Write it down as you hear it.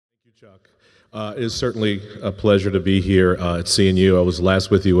you, Chuck. It is certainly a pleasure to be here at seeing you. I was last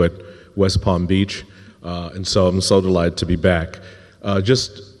with you at West Palm Beach, and so I'm so delighted to be back.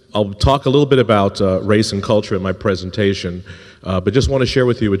 I'll talk a little bit about race and culture in my presentation, but just want to share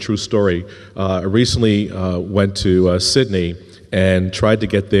with you a true story. I recently went to Sydney and tried to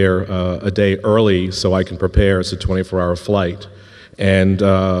get there a day early so I can prepare. It's a 24-hour flight. And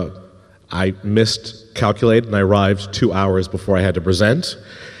I miscalculated and I arrived 2 hours before I had to present.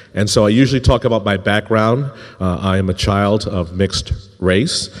 And so I usually talk about my background. I am a child of mixed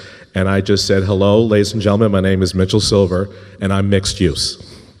race. And I just said, hello, ladies and gentlemen, my name is Mitchell Silver, and I'm mixed use.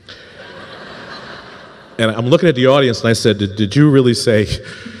 And I'm looking at the audience and I said, did you really say,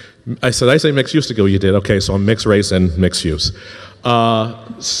 I said, I say mixed use? To go, you did. Okay, so I'm mixed race and mixed use.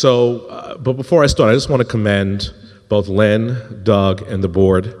 But before I start, I just want to commend both Lynn, Doug, and the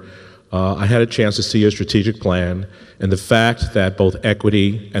board. I had a chance to see your strategic plan, and the fact that both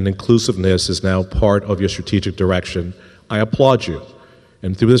equity and inclusiveness is now part of your strategic direction, I applaud you.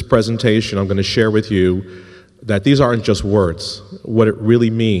 And through this presentation, I'm going to share with you that these aren't just words, what it really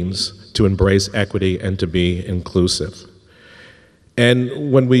means to embrace equity and to be inclusive.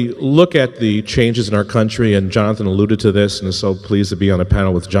 And when we look at the changes in our country, and Jonathan alluded to this, and so pleased to be on a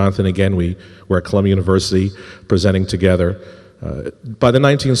panel with Jonathan again. We're at Columbia University presenting together. By the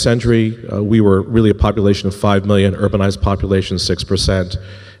 19th century, we were really a population of 5 million, urbanized population 6%.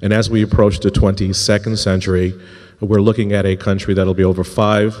 And as we approach the 22nd century, we're looking at a country that'll be over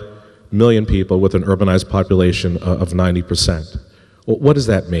 5 million people with an urbanized population of 90%. Well, what does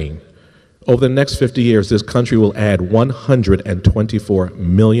that mean? Over the next 50 years, this country will add 124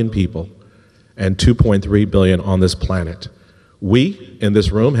 million people and 2.3 billion on this planet. We, in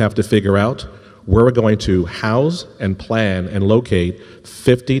this room, have to figure out where we're going to house and plan and locate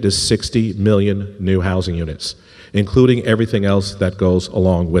 50 to 60 million new housing units, including everything else that goes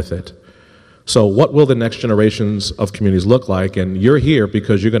along with it. So what will the next generations of communities look like? And you're here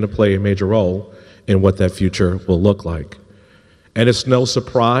because you're going to play a major role in what that future will look like. And it's no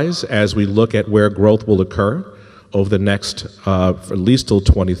surprise as we look at where growth will occur over the next, at least till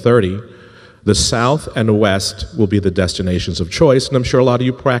 2030, the South and the West will be the destinations of choice, and I'm sure a lot of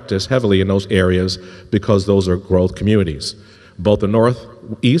you practice heavily in those areas because those are growth communities. Both the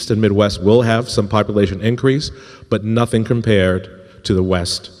Northeast and Midwest will have some population increase, but nothing compared to the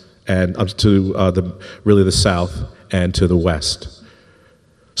West and really the South and to the West.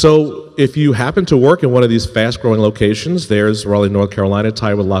 So if you happen to work in one of these fast-growing locations, there's Raleigh, North Carolina,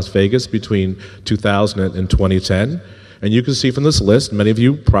 tied with Las Vegas between 2000 and 2010. And you can see from this list, many of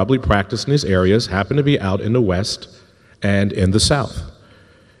you probably practice in these areas, happen to be out in the West and in the South.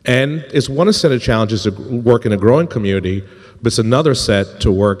 And it's one set of challenges to work in a growing community, but it's another set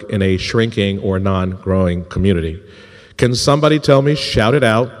to work in a shrinking or non-growing community. Can somebody tell me, shout it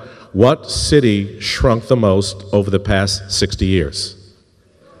out, what city shrunk the most over the past 60 years?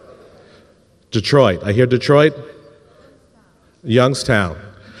 Detroit. I hear Detroit. Youngstown.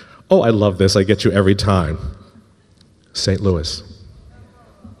 Oh, I love this. I get you every time. St. Louis.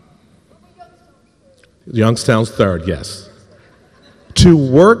 Youngstown's third, yes. To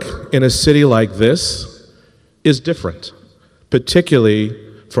work in a city like this is different, particularly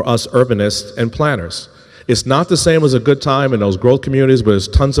for us urbanists and planners. It's not the same as a good time in those growth communities where there's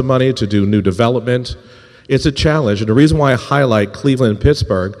tons of money to do new development. It's a challenge, and the reason why I highlight Cleveland and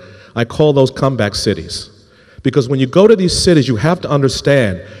Pittsburgh, I call those comeback cities. Because when you go to these cities, you have to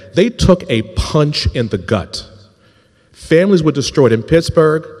understand, they took a punch in the gut. Families were destroyed. In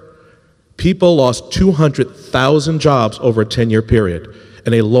Pittsburgh, people lost 200,000 jobs over a 10-year period,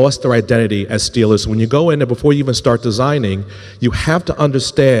 and they lost their identity as Steelers. When you go in there, before you even start designing, you have to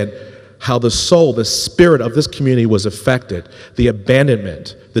understand how the soul, the spirit of this community was affected, the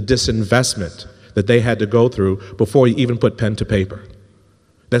abandonment, the disinvestment that they had to go through before you even put pen to paper.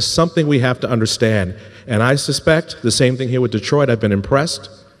 That's something we have to understand. And I suspect the same thing here with Detroit. I've been impressed.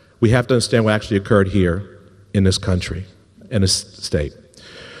 We have to understand what actually occurred here in this country, in this state.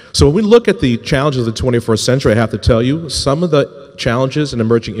 So when we look at the challenges of the 21st century, I have to tell you, some of the challenges and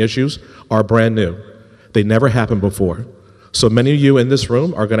emerging issues are brand new. They never happened before. So many of you in this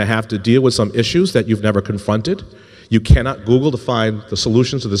room are going to have to deal with some issues that you've never confronted. You cannot Google to find the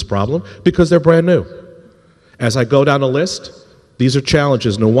solutions to this problem because they're brand new. As I go down the list, these are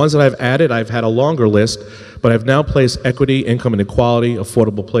challenges, and the ones that I've added, I've had a longer list, but I've now placed equity, income inequality,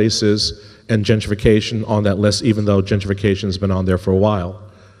 affordable places, and gentrification on that list, even though gentrification has been on there for a while.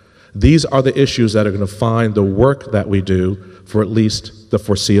 These are the issues that are going to find the work that we do for at least the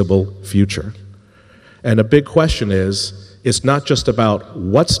foreseeable future. And a big question is, it's not just about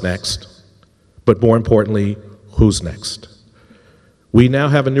what's next, but more importantly, who's next. We now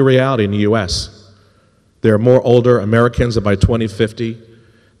have a new reality in the US. There are more older Americans, and by 2050,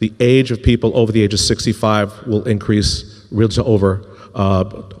 the age of people over the age of 65 will increase to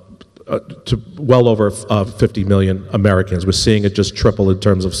well over 50 million Americans. We're seeing it just triple in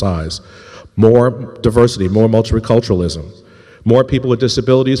terms of size. More diversity, more multiculturalism, more people with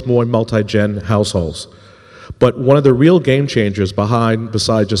disabilities, more multi-gen households. But one of the real game changers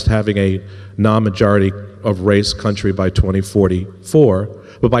besides just having a non-majority of race country by 2044,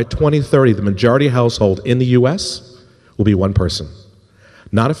 but by 2030, the majority household in the US will be one person.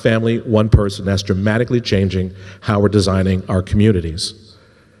 Not a family, one person. That's dramatically changing how we're designing our communities.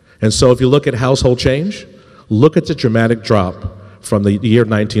 And so if you look at household change, look at the dramatic drop from the year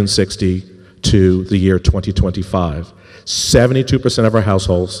 1960 to the year 2025. 72% of our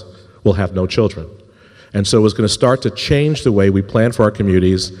households will have no children. And so it's going to start to change the way we plan for our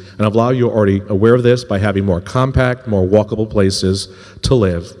communities, and a lot of you are already aware of this by having more compact, more walkable places to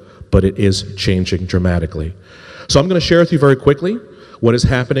live, but it is changing dramatically. So I'm going to share with you very quickly what is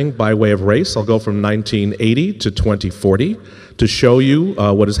happening by way of race. I'll go from 1980 to 2040 to show you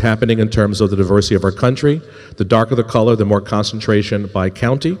what is happening in terms of the diversity of our country. The darker the color, the more concentration by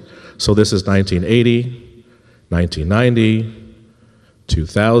county. So this is 1980, 1990,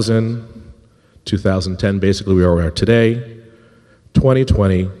 2000, 2010, basically where we are today,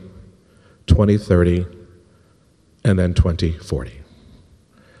 2020, 2030, and then 2040.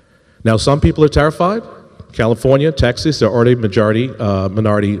 Now, some people are terrified. California, Texas, they're already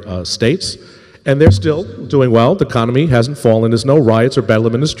minority states, and they're still doing well. The economy hasn't fallen. There's no riots or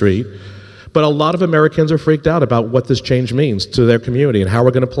bedlam in the street. But a lot of Americans are freaked out about what this change means to their community and how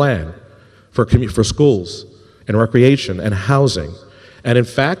we're going to plan for schools and recreation and housing. And in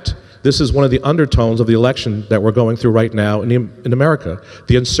fact, this is one of the undertones of the election that we're going through right now in America,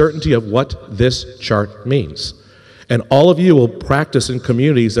 the uncertainty of what this chart means. And all of you will practice in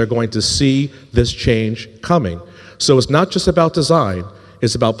communities that are going to see this change coming. So it's not just about design,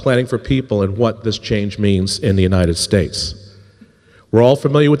 it's about planning for people and what this change means in the United States. We're all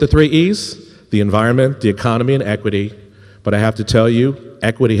familiar with the 3 E's, the environment, the economy, and equity, but I have to tell you,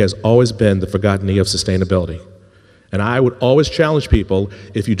 equity has always been the forgotten E of sustainability. And I would always challenge people,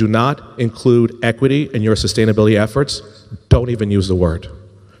 if you do not include equity in your sustainability efforts, don't even use the word.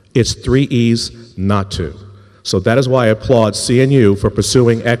 It's 3 E's, not 2. So that is why I applaud CNU for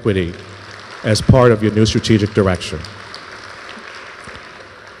pursuing equity as part of your new strategic direction.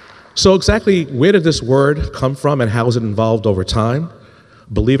 So exactly where did this word come from and how has it evolved over time?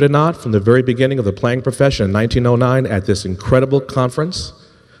 Believe it or not, from the very beginning of the planning profession in 1909 at this incredible conference,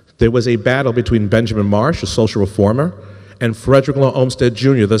 there was a battle between Benjamin Marsh, a social reformer, and Frederick Law Olmsted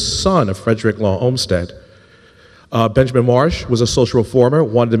Jr., the son of Frederick Law Olmsted. Benjamin Marsh was a social reformer,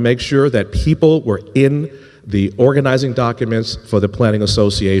 wanted to make sure that people were in the organizing documents for the Planning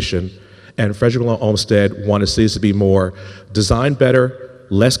Association, and Frederick Law Olmsted wanted cities to be more designed better,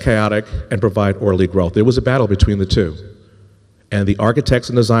 less chaotic, and provide orderly growth. There was a battle between the two. And the architects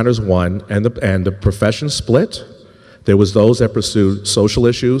and designers won, and the profession split. There was those that pursued social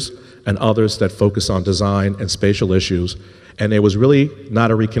issues and others that focused on design and spatial issues, and there was really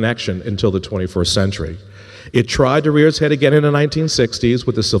not a reconnection until the 21st century. It tried to rear its head again in the 1960s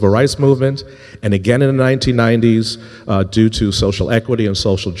with the Civil Rights Movement, and again in the 1990s due to social equity and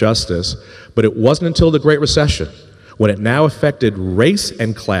social justice, but it wasn't until the Great Recession, when it now affected race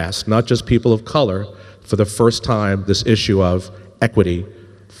and class, not just people of color, for the first time this issue of equity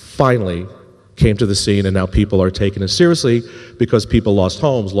finally came to the scene, and now people are taking it seriously because people lost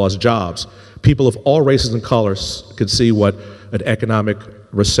homes, lost jobs. People of all races and colors could see what an economic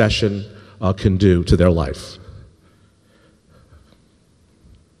recession can do to their life.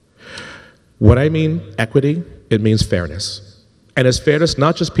 When I mean equity, it means fairness. And it's fairness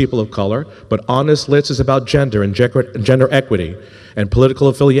not just people of color, but on this list is about gender and gender equity and political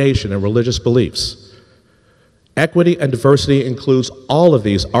affiliation and religious beliefs. Equity and diversity includes all of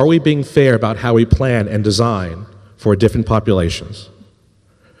these. Are we being fair about how we plan and design for different populations?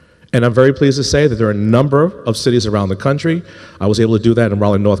 And I'm very pleased to say that there are a number of cities around the country. I was able to do that in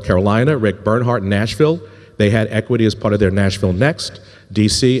Raleigh, North Carolina, Rick Bernhardt in Nashville. They had equity as part of their Nashville Next,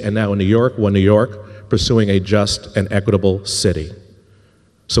 DC, and now in New York, One New York, pursuing a just and equitable city.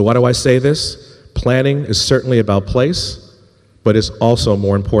 So why do I say this? Planning is certainly about place, but it's also,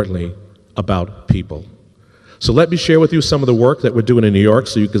 more importantly, about people. So let me share with you some of the work that we're doing in New York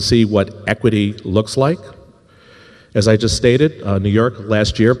so you can see what equity looks like. As I just stated, New York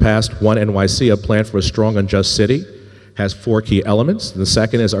last year passed One NYC, a plan for a strong and just city, has 4 key elements. And the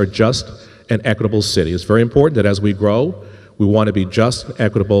second is our just and equitable city. It's very important that as we grow, we want to be just and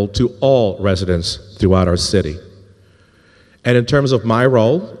equitable to all residents throughout our city. And in terms of my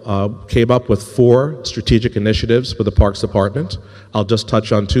role, came up with 4 strategic initiatives for the Parks Department. I'll just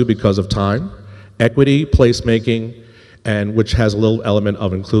touch on 2 because of time. Equity, placemaking, and which has a little element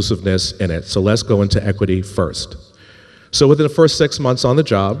of inclusiveness in it. So let's go into equity first. So within the first 6 months on the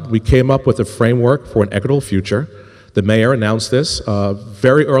job, we came up with a framework for an equitable future. The mayor announced this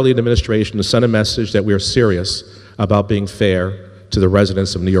very early in administration to send a message that we are serious about being fair to the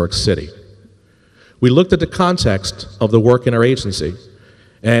residents of New York City. We looked at the context of the work in our agency,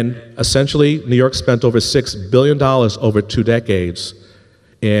 and essentially New York spent over $6 billion over 2 decades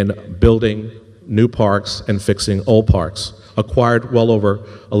in building new parks and fixing old parks, acquired well over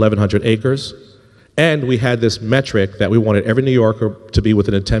 1,100 acres, and we had this metric that we wanted every New Yorker to be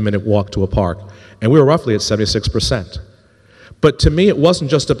within a 10-minute walk to a park, and we were roughly at 76%. But to me, it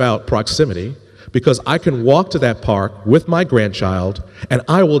wasn't just about proximity, because I can walk to that park with my grandchild and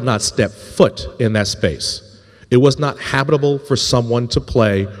I will not step foot in that space. It was not habitable for someone to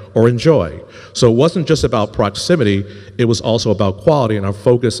play or enjoy. So it wasn't just about proximity, it was also about quality and our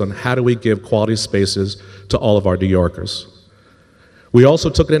focus on how do we give quality spaces to all of our New Yorkers. We also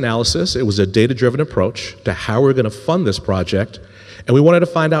took an analysis. It was a data-driven approach to how we're going to fund this project, and we wanted to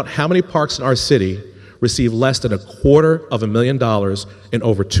find out how many parks in our city receive less than $250,000 in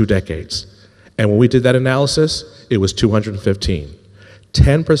over 2 decades. And when we did that analysis, it was 215.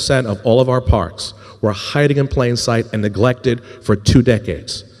 10% of all of our parks were hiding in plain sight and neglected for 2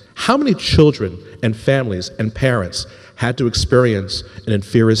 decades. How many children and families and parents had to experience an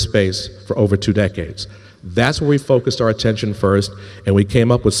inferior space for over 2 decades? That's where we focused our attention first, and we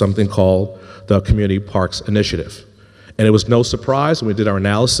came up with something called the Community Parks Initiative. And it was no surprise when we did our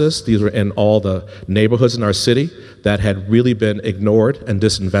analysis. These were in all the neighborhoods in our city that had really been ignored and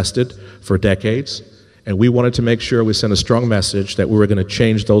disinvested for decades. And we wanted to make sure we sent a strong message that we were going to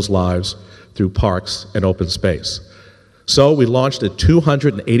change those lives through parks and open space. So we launched a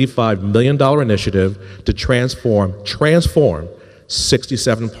 $285 million initiative to transform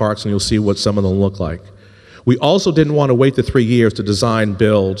 67 parks, and you'll see what some of them look like. We also didn't want to wait the 3 years to design,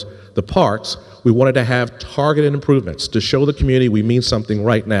 build the parks. We wanted to have targeted improvements to show the community we mean something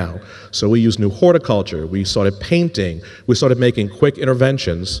right now. So we used new horticulture, we started painting, we started making quick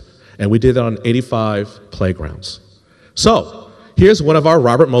interventions, and we did that on 85 playgrounds. So here's one of our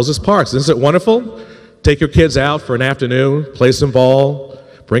Robert Moses parks. Isn't it wonderful? Take your kids out for an afternoon, play some ball,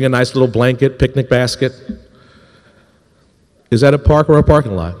 bring a nice little blanket, picnic basket. Is that a park or a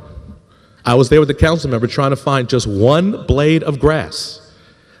parking lot? I was there with the council member trying to find just one blade of grass.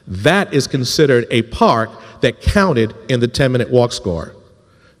 That is considered a park that counted in the 10-minute walk score.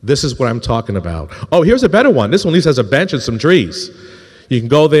 This is what I'm talking about. Oh, here's a better one. This one at least has a bench and some trees. You can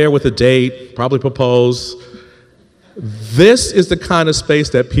go there with a date, probably propose. This is the kind of space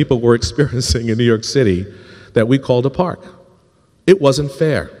that people were experiencing in New York City that we called a park. It wasn't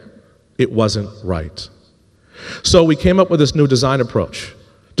fair. It wasn't right. So we came up with this new design approach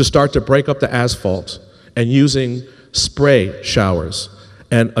to start to break up the asphalt and using spray showers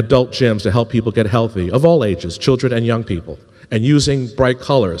and adult gyms to help people get healthy of all ages, children and young people, and using bright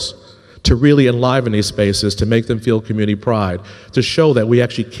colors to really enliven these spaces, to make them feel community pride, to show that we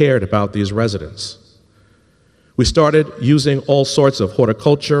actually cared about these residents. We started using all sorts of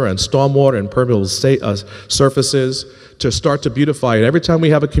horticulture and stormwater and permeable surfaces to start to beautify it. Every time we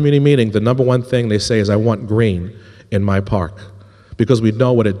have a community meeting, the number one thing they say is, I want green in my park, because we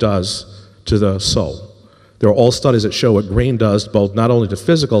know what it does to the soul. There are all studies that show what green does both not only to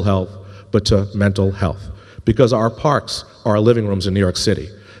physical health, but to mental health. Because our parks are our living rooms in New York City.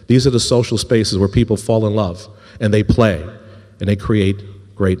 These are the social spaces where people fall in love, and they play, and they create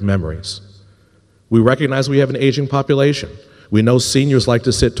great memories. We recognize we have an aging population. We know seniors like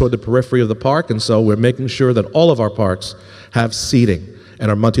to sit toward the periphery of the park, and so we're making sure that all of our parks have seating and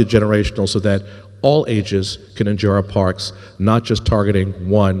are multi-generational so that all ages can enjoy our parks, not just targeting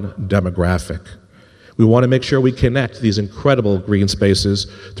one demographic. We want to make sure we connect these incredible green spaces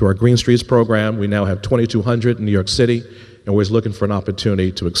through our Green Streets program. We now have 2,200 in New York City, and we're looking for an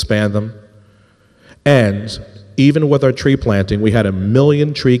opportunity to expand them. And even with our tree planting, we had a 1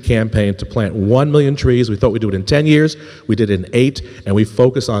 million tree campaign to plant 1 million trees. We thought we'd do it in 10 years. We did it in 8, and we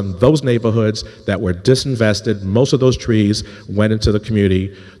focused on those neighborhoods that were disinvested. Most of those trees went into the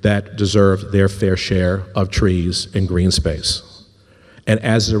community that deserved their fair share of trees and green space. And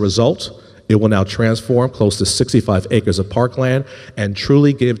as a result, it will now transform close to 65 acres of parkland and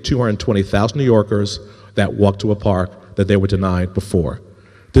truly give 220,000 New Yorkers that walk to a park that they were denied before.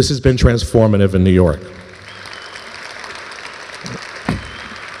 This has been transformative in New York.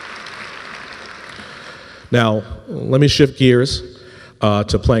 Now, let me shift gears.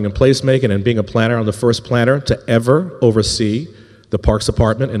 to planning and placemaking and being a planner. I'm the first planner to ever oversee the Parks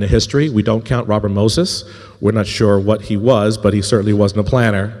Department in the history. We don't count Robert Moses. We're not sure what he was, but he certainly wasn't a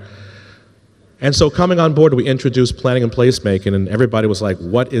planner. And so coming on board, we introduced planning and placemaking, and everybody was like,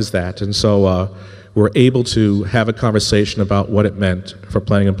 what is that? And so we're able to have a conversation about what it meant for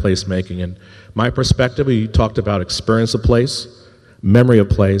planning and placemaking. And my perspective, we talked about experience of place, memory of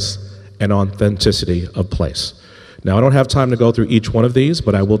place, and authenticity of place. Now, I don't have time to go through each one of these,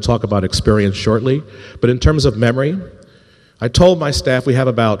 but I will talk about experience shortly. But in terms of memory, I told my staff we have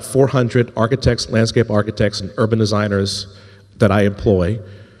about 400 architects, landscape architects, and urban designers that I employ.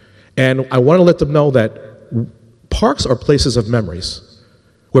 And I want to let them know that parks are places of memories,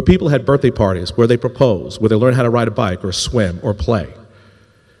 where people had birthday parties, where they proposed, where they learned how to ride a bike or swim or play.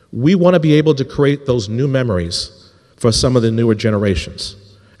 We want to be able to create those new memories for some of the newer generations.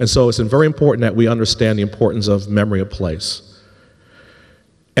 And so it's very important that we understand the importance of memory of place.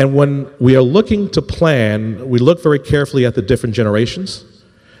 And when we are looking to plan, we look very carefully at the different generations.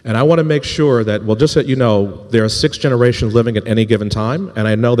 And I want to make sure that, well, just so you know, there are 6 generations living at any given time. And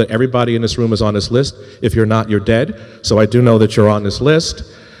I know that everybody in this room is on this list. If you're not, you're dead. So I do know that you're on this list.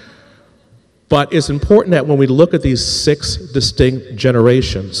 But it's important that when we look at these 6 distinct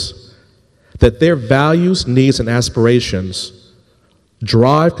generations, that their values, needs, and aspirations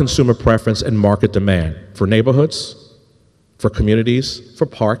drive consumer preference and market demand for neighborhoods, for communities, for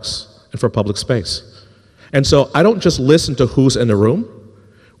parks, and for public space. And so I don't just listen to who's in the room.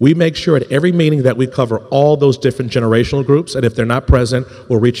 We make sure at every meeting that we cover all those different generational groups, and if they're not present,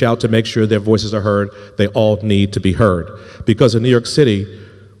 we'll reach out to make sure their voices are heard. They all need to be heard. Because in New York City,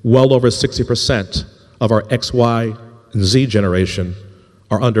 well over 60% of our X, Y, and Z generation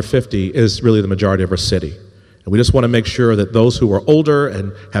are under 50 is really the majority of our city. And we just want to make sure that those who are older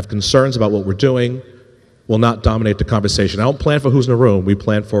and have concerns about what we're doing will not dominate the conversation. I don't plan for who's in the room, we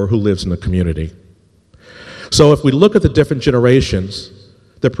plan for who lives in the community. So if we look at the different generations,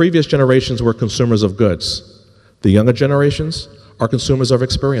 the previous generations were consumers of goods. The younger generations are consumers of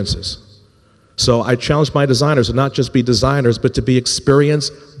experiences. So I challenge my designers to not just be designers, but to be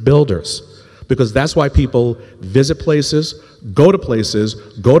experience builders. Because that's why people visit places, go to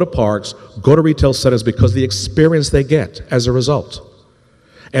parks, go to retail centers, because the experience they get as a result.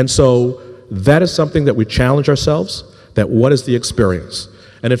 And so that is something that we challenge ourselves, that what is the experience?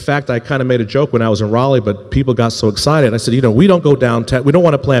 And in fact, I kind of made a joke when I was in Raleigh, but people got so excited. I said, you know, we don't go downtown, we don't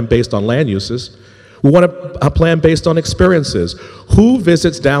want to plan based on land uses. We want to plan based on experiences. Who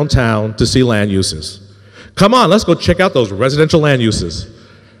visits downtown to see land uses? Come on, let's go check out those residential land uses.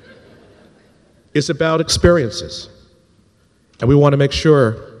 It's about experiences. And we want to make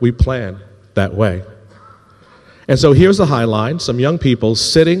sure we plan that way. And so here's the High Line, some young people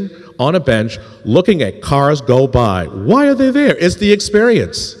sitting on a bench looking at cars go by. Why are they there? It's the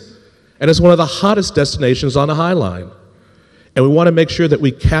experience. And it's one of the hottest destinations on the High Line. And we want to make sure that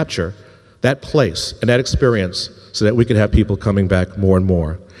we capture that place and that experience so that we can have people coming back more and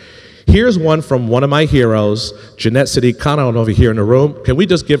more. Here's one from one of my heroes, Jeanette Siddiq-Khan, over here in the room. Can we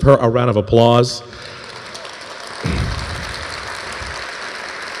just give her a round of applause?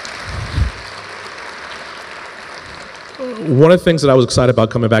 One of the things that I was excited about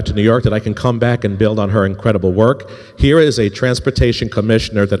coming back to New York, that I can come back and build on her incredible work. Here is a transportation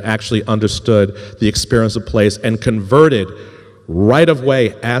commissioner that actually understood the experience of place and converted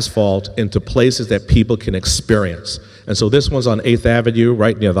right-of-way asphalt into places that people can experience. And so this one's on 8th Avenue,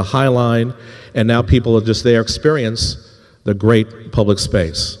 right near the High Line, and now people are just there experience the great public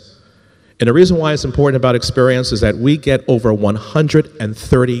space. And the reason why it's important about experience is that we get over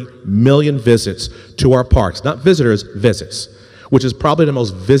 130 million visits to our parks, not visitors, visits, which is probably the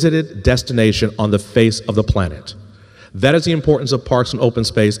most visited destination on the face of the planet. That is the importance of parks and open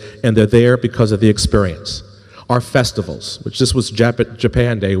space, and they're there because of the experience. Our festivals, which this was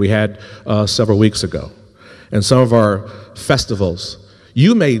Japan Day we had several weeks ago, and some of our festivals.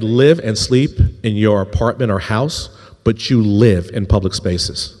 You may live and sleep in your apartment or house, but you live in public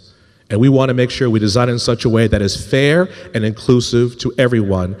spaces. And we want to make sure we design it in such a way that is fair and inclusive to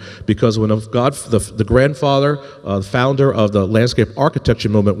everyone, because when the grandfather, founder of the landscape architecture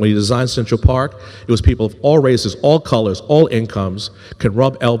movement, when he designed Central Park, it was people of all races, all colors, all incomes, can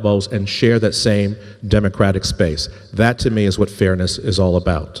rub elbows and share that same democratic space. That, to me, is what fairness is all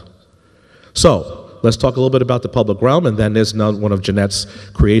about. So, let's talk a little bit about the public realm, and then there's one of Jeanette's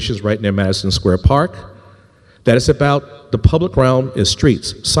creations right near Madison Square Park. That is about the public realm is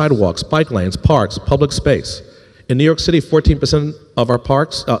streets, sidewalks, bike lanes, parks, public space. In New York City, 14% of our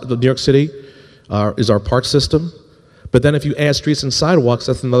parks, New York City is our park system. But then if you add streets and sidewalks,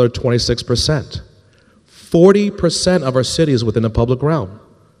 that's another 26%. 40% of our city is within the public realm.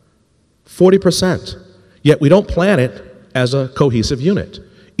 40%. Yet we don't plan it as a cohesive unit.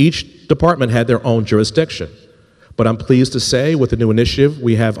 Each department had their own jurisdiction. But I'm pleased to say, with the new initiative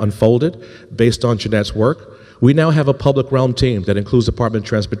we have unfolded, based on Jeanette's work, we now have a public realm team that includes Department of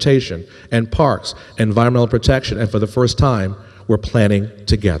Transportation and Parks, Environmental Protection, and for the first time, we're planning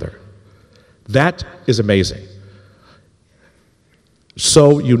together. That is amazing.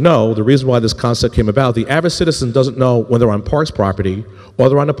 So you know, the reason why this concept came about, the average citizen doesn't know when they're on Parks property or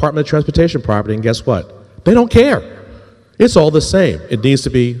they're on Department of Transportation property, and guess what? They don't care. It's all the same. It needs to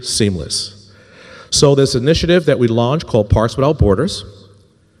be seamless. So this initiative that we launched called Parks Without Borders,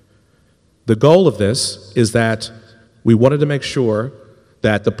 the goal of this is that we wanted to make sure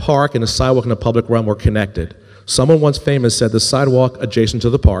that the park and the sidewalk and the public realm were connected. Someone once famous said the sidewalk adjacent to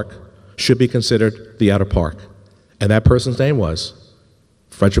the park should be considered the outer park. And that person's name was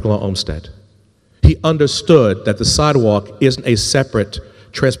Frederick Law Olmsted. He understood that the sidewalk isn't a separate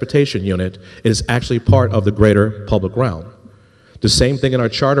transportation unit, it is actually part of the greater public realm. The same thing in our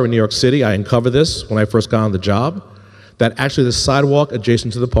charter in New York City, I uncovered this when I first got on the job, that actually the sidewalk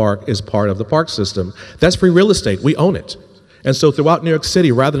adjacent to the park is part of the park system. That's free real estate, we own it. And so throughout New York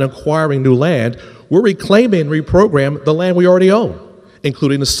City, rather than acquiring new land, we're reclaiming and reprogram the land we already own,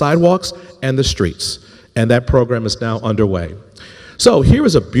 including the sidewalks and the streets. And that program is now underway. So here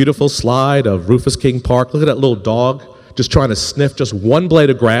is a beautiful slide of Rufus King Park. Look at that little dog just trying to sniff just one blade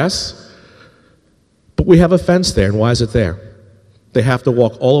of grass. But we have a fence there, and why is it there? They have to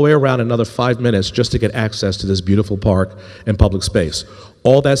walk all the way around another 5 minutes just to get access to this beautiful park and public space.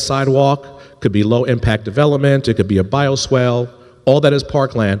 All that sidewalk could be low-impact development, it could be a bioswale, all that is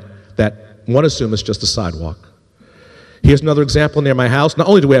parkland that one assumes is just a sidewalk. Here's another example near my house. Not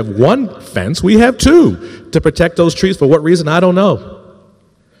only do we have one fence, we have two to protect those trees. For what reason, I don't know.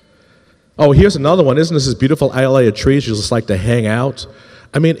 Oh, here's another one. Isn't this beautiful alley of trees you just like to hang out?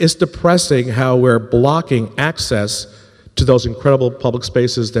 I mean, it's depressing how we're blocking access to those incredible public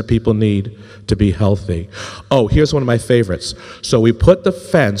spaces that people need to be healthy. Oh, here's one of my favorites. So we put the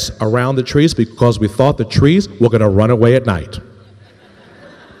fence around the trees because we thought the trees were going to run away at night.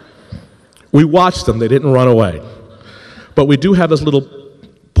 We watched them, they didn't run away. But we do have this little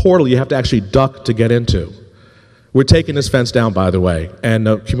portal you have to actually duck to get into. We're taking this fence down, by the way, and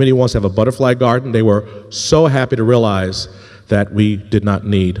the community wants to have a butterfly garden. They were so happy to realize that we did not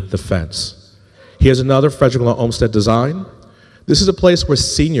need the fence. Here's another Frederick Law Olmsted design. This is a place where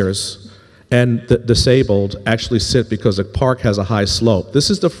seniors and the disabled actually sit because the park has a high slope. This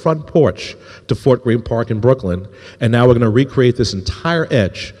is the front porch to Fort Greene Park in Brooklyn, and now we're going to recreate this entire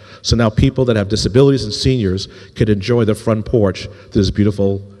edge so now people that have disabilities and seniors can enjoy the front porch to this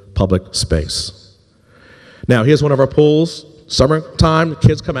beautiful public space. Now here's one of our pools. Summertime,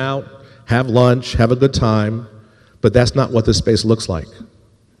 kids come out, have lunch, have a good time, but that's not what this space looks like.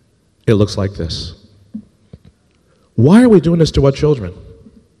 It looks like this. Why are we doing this to our children?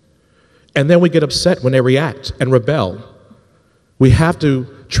 And then we get upset when they react and rebel. We have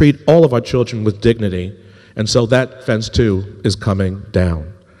to treat all of our children with dignity, and so that fence too is coming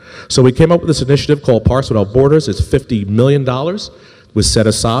down. So we came up with this initiative called Parks Without Borders. It's $50 million was set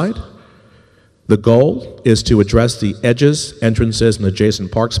aside. The goal is to address the edges, entrances, and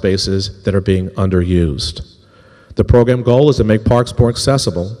adjacent park spaces that are being underused. The program goal is to make parks more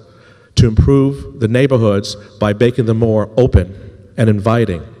accessible, to improve the neighborhoods by making them more open and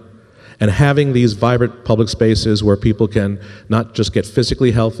inviting, and having these vibrant public spaces where people can not just get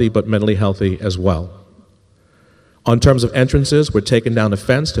physically healthy, but mentally healthy as well. On terms of entrances, we're taking down the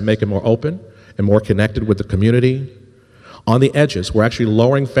fence to make it more open and more connected with the community. On the edges, we're actually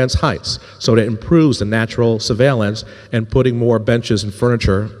lowering fence heights so that it improves the natural surveillance and putting more benches and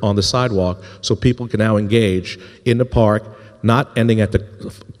furniture on the sidewalk so people can now engage in the park, not ending at the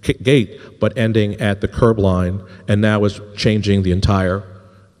gate, but ending at the curb line, and now is changing the entire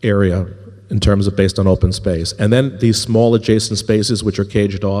area in terms of based on open space. And then these small adjacent spaces which are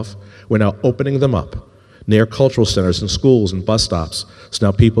caged off, we're now opening them up near cultural centers and schools and bus stops, so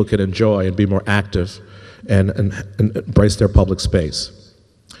now people can enjoy and be more active and embrace their public space.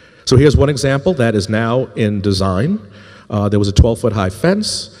 So here's one example that is now in design. There was a 12-foot high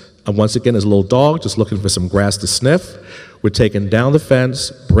fence, and once again there's a little dog just looking for some grass to sniff. We're taking down the fence,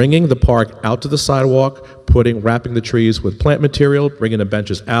 bringing the park out to the sidewalk, wrapping the trees with plant material, bringing the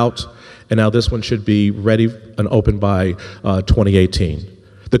benches out, and now this one should be ready and open by 2018.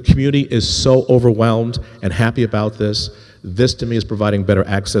 The community is so overwhelmed and happy about this. This, to me, is providing better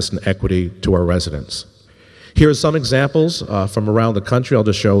access and equity to our residents. Here are some examples from around the country. I'll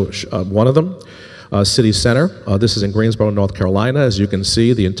just show one of them. City Center. This is in Greensboro, North Carolina. As you can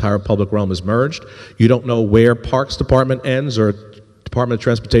see, the entire public realm is merged. You don't know where Parks Department ends or Department of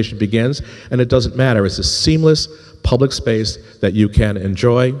Transportation begins, and it doesn't matter. It's a seamless public space that you can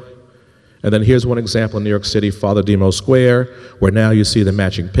enjoy. And then here's one example in New York City, Father Demo Square, where now you see the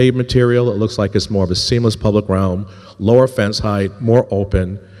matching pavement material. It looks like it's more of a seamless public realm, lower fence height, more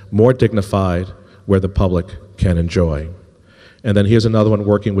open, more dignified, where the public can enjoy. And then here's another one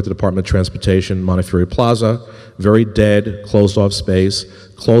working with the Department of Transportation, Montefiore Plaza, very dead, closed off space,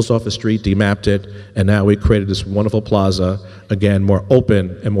 closed off the street, demapped it, and now we created this wonderful plaza, again, more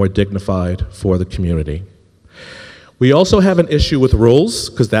open and more dignified for the community. We also have an issue with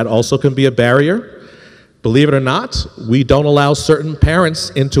rules, because that also can be a barrier. Believe it or not, we don't allow certain parents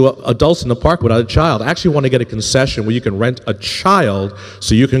into adults in the park without a child. I actually want to get a concession where you can rent a child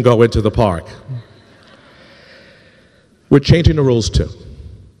so you can go into the park. We're changing the rules too.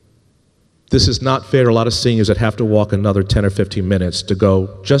 This is not fair to a lot of seniors that have to walk another 10 or 15 minutes to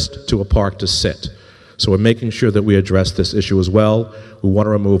go just to a park to sit. So we're making sure that we address this issue as well. We want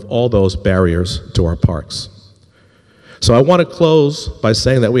to remove all those barriers to our parks. So I want to close by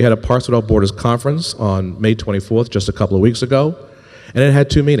saying that we had a Parks Without Borders conference on May 24th, just a couple of weeks ago, and it had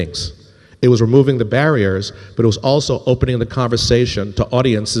two meanings. It was removing the barriers, but it was also opening the conversation to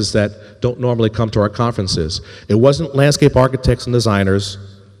audiences that don't normally come to our conferences. It wasn't landscape architects and designers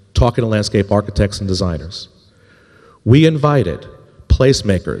talking to landscape architects and designers. We invited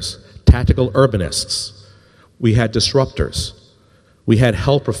placemakers, tactical urbanists. We had disruptors. We had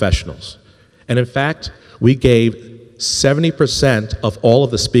health professionals. And in fact, we gave 70% of all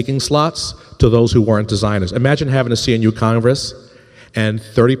of the speaking slots to those who weren't designers. Imagine having a CNU Congress and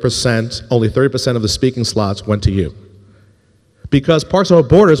only 30% of the speaking slots went to you. Because Parks Without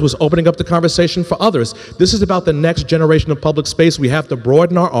Borders was opening up the conversation for others. This is about the next generation of public space. We have to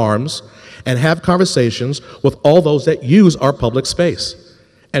broaden our arms and have conversations with all those that use our public space.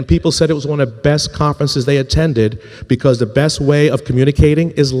 And people said it was one of the best conferences they attended because the best way of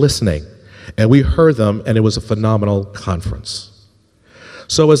communicating is listening. And we heard them, and it was a phenomenal conference.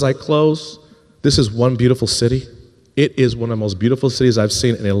 So as I close, this is one beautiful city. It is one of the most beautiful cities I've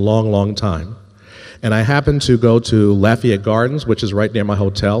seen in a long, long time. And I happened to go to Lafayette Gardens, which is right near my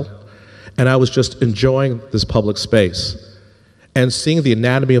hotel, and I was just enjoying this public space and seeing the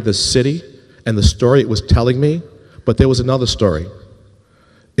anatomy of this city and the story it was telling me, but there was another story.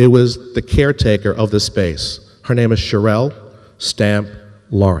 It was the caretaker of this space. Her name is Sherelle Stamp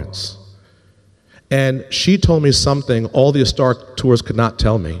Lawrence. And she told me something all the historic tours could not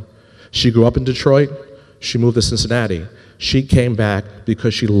tell me. She grew up in Detroit. She moved to Cincinnati. She came back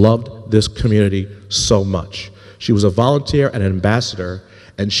because she loved this community so much. She was a volunteer and an ambassador,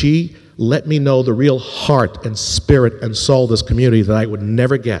 and she let me know the real heart and spirit and soul of this community that I would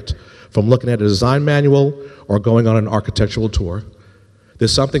never get from looking at a design manual or going on an architectural tour.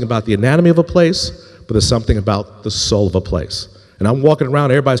 There's something about the anatomy of a place, but there's something about the soul of a place. And I'm walking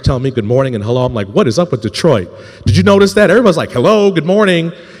around, everybody's telling me good morning and hello. I'm like, what is up with Detroit? Did you notice that? Everybody's like, hello, good morning.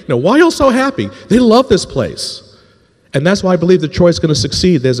 You know, why are you so happy? They love this place. And that's why I believe Detroit's going to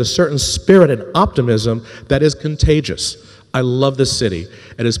succeed. There's a certain spirit and optimism that is contagious. I love this city.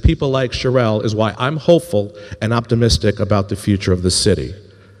 And it's people like Sherelle is why I'm hopeful and optimistic about the future of the city.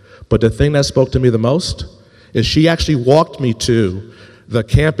 But the thing that spoke to me the most is she actually walked me to the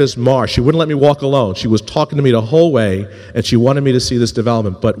campus marsh. She wouldn't let me walk alone. She was talking to me the whole way, and she wanted me to see this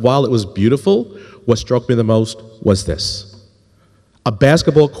development. But while it was beautiful, what struck me the most was this. A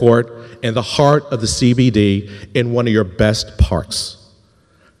basketball court in the heart of the CBD in one of your best parks.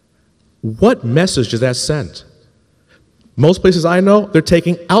 What message does that send? Most places I know, they're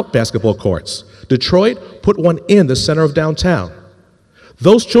taking out basketball courts. Detroit put one in the center of downtown.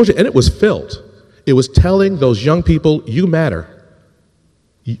 Those children, and it was filled. It was telling those young people, you matter.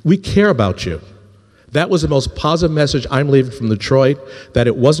 We care about you. That was the most positive message I'm leaving from Detroit, that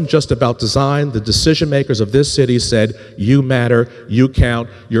it wasn't just about design. The decision makers of this city said, you matter, you count,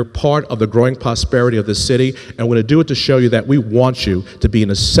 you're part of the growing prosperity of this city, and we're going to do it to show you that we want you to be in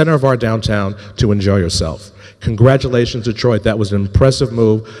the center of our downtown to enjoy yourself. Congratulations, Detroit. That was an impressive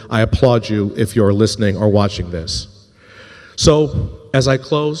move. I applaud you if you're listening or watching this. So, as I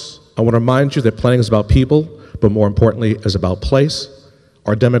close, I want to remind you that planning is about people, but more importantly, is about place.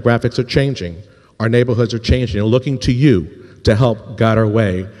 Our demographics are changing. Our neighborhoods are changing and looking to you to help guide our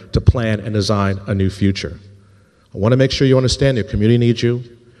way to plan and design a new future. I want to make sure you understand your community needs you,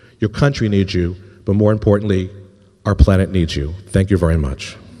 your country needs you, but more importantly, our planet needs you. Thank you very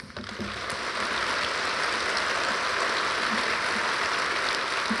much.